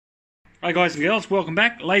Hi guys and girls, welcome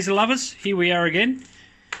back, laser lovers. Here we are again.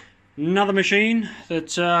 Another machine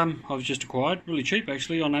that I've just acquired, really cheap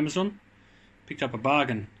actually, on Amazon. Picked up a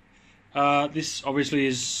bargain. This obviously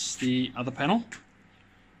is the other panel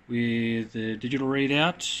with the digital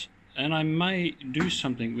readout, and I may do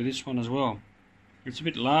something with this one as well. It's a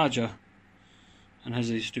bit larger and has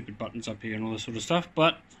these stupid buttons up here and all this sort of stuff,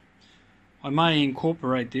 but I may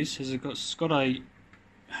incorporate this as it's got a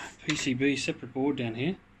PCB separate board down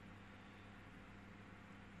here.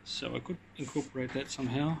 So I could incorporate that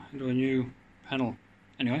somehow into a new panel.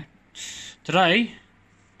 Anyway, today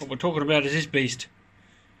what we're talking about is this beast.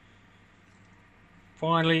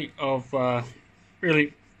 Finally, I've gone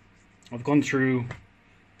through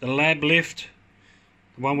the lab lift,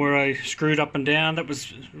 the one where I screwed up and down. That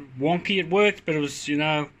was wonky. It worked, but it was,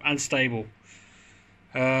 unstable.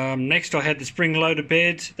 Next I had the spring-loaded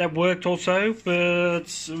bed. That worked also,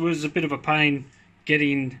 but it was a bit of a pain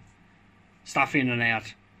getting stuff in and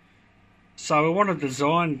out. So I want to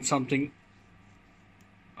design something.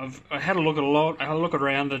 I had a look at I had a look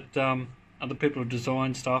around at other people who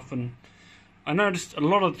design stuff, and I noticed a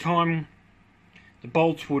lot of the time the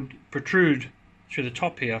bolts would protrude through the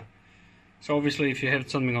top here. So obviously if you have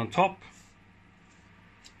something on top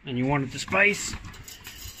and you wanted the space,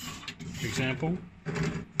 for example,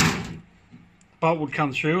 the bolt would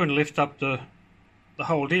come through and lift up the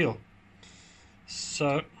whole deal.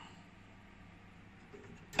 So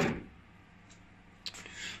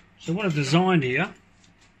what I've designed here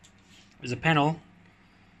is a panel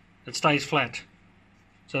that stays flat,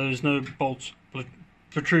 so there's no bolts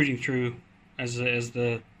protruding through as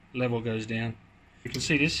the level goes down. You can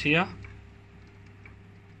see this here.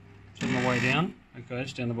 It's on the way down. Okay,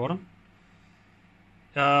 it's down the bottom.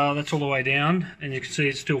 That's all the way down, and you can see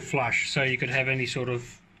it's still flush, so you could have any sort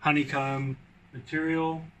of honeycomb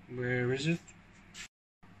material. Where is it?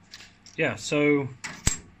 Yeah, so you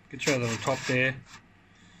can throw that on top there,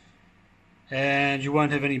 and you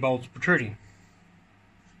won't have any bolts protruding.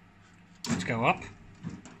 Let's go up.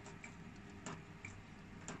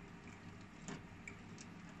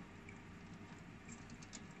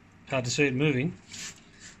 Hard to see it moving,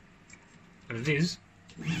 but it is.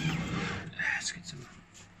 Let's get some.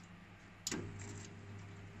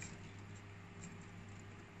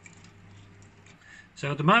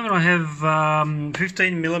 So at the moment I have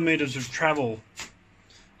 15 millimeters of travel.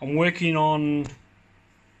 I'm working on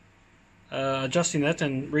adjusting that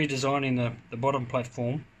and redesigning the bottom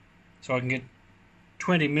platform so I can get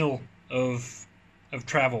 20 mil of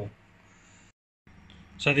travel.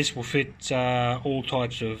 So this will fit all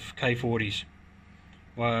types of K40s.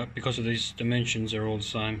 Well, because of these dimensions, they're all the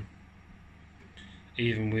same,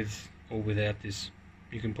 even with or without this.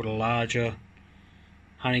 You can put a larger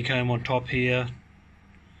honeycomb on top here.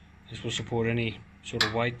 This will support any sort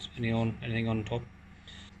of weight, anything on top.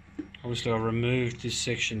 Obviously I removed this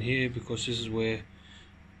section here because this is where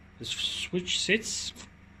the switch sits.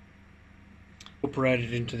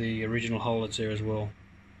 Incorporated into the original hole that's there as well.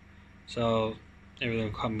 So everything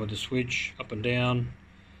will come with the switch up and down.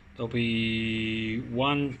 There'll be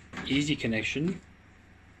one easy connection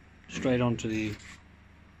straight onto the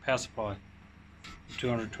power supply,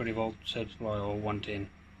 220 volt supply or 110.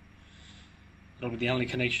 That'll be the only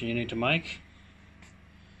connection you need to make.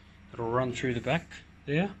 It'll run through the back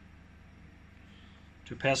there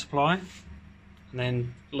to power supply, and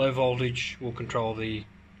then low voltage will control the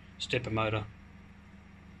stepper motor.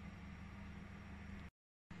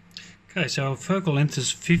 Okay, so our focal length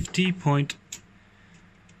is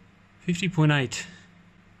 50.8.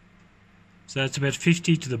 So that's about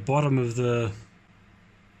 50 to the bottom of the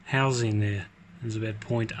housing there. There's about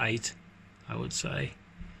 0.8, I would say,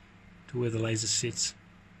 to where the laser sits.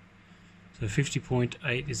 So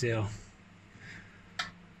 50.8 is our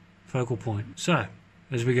focal point. So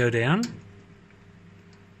as we go down,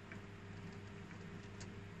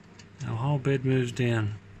 our whole bed moves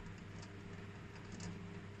down.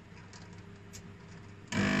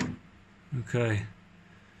 Okay,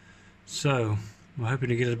 so we're hoping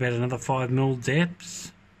to get about another 5 mil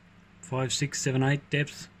depth, 5, 6, 7, 8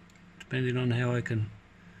 depth, depending on how I can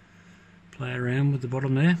play around with the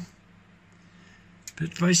bottom there.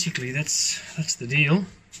 But basically that's the deal.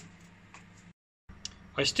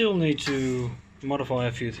 I still need to modify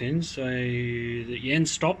a few things. So the end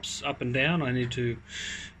stops up and down I need to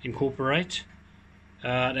incorporate.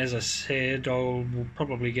 As I said, I'll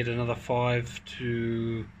probably get another 5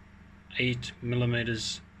 to 8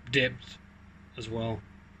 millimeters depth as well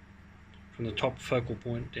from the top focal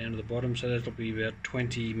point down to the bottom, so that'll be about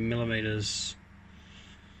 20 millimeters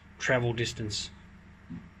travel distance.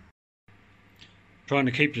 trying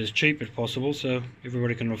to keep it as cheap as possible so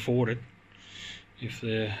everybody can afford it if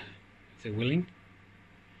they're willing.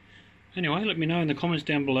 Anyway, let me know in the comments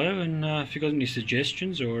down below, and if you've got any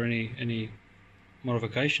suggestions or any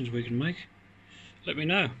modifications we can make, let me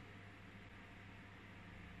know.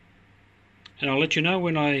 And I'll let you know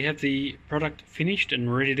when I have the product finished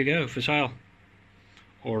and ready to go for sale.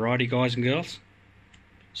 Alrighty guys and girls,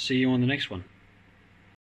 see you on the next one.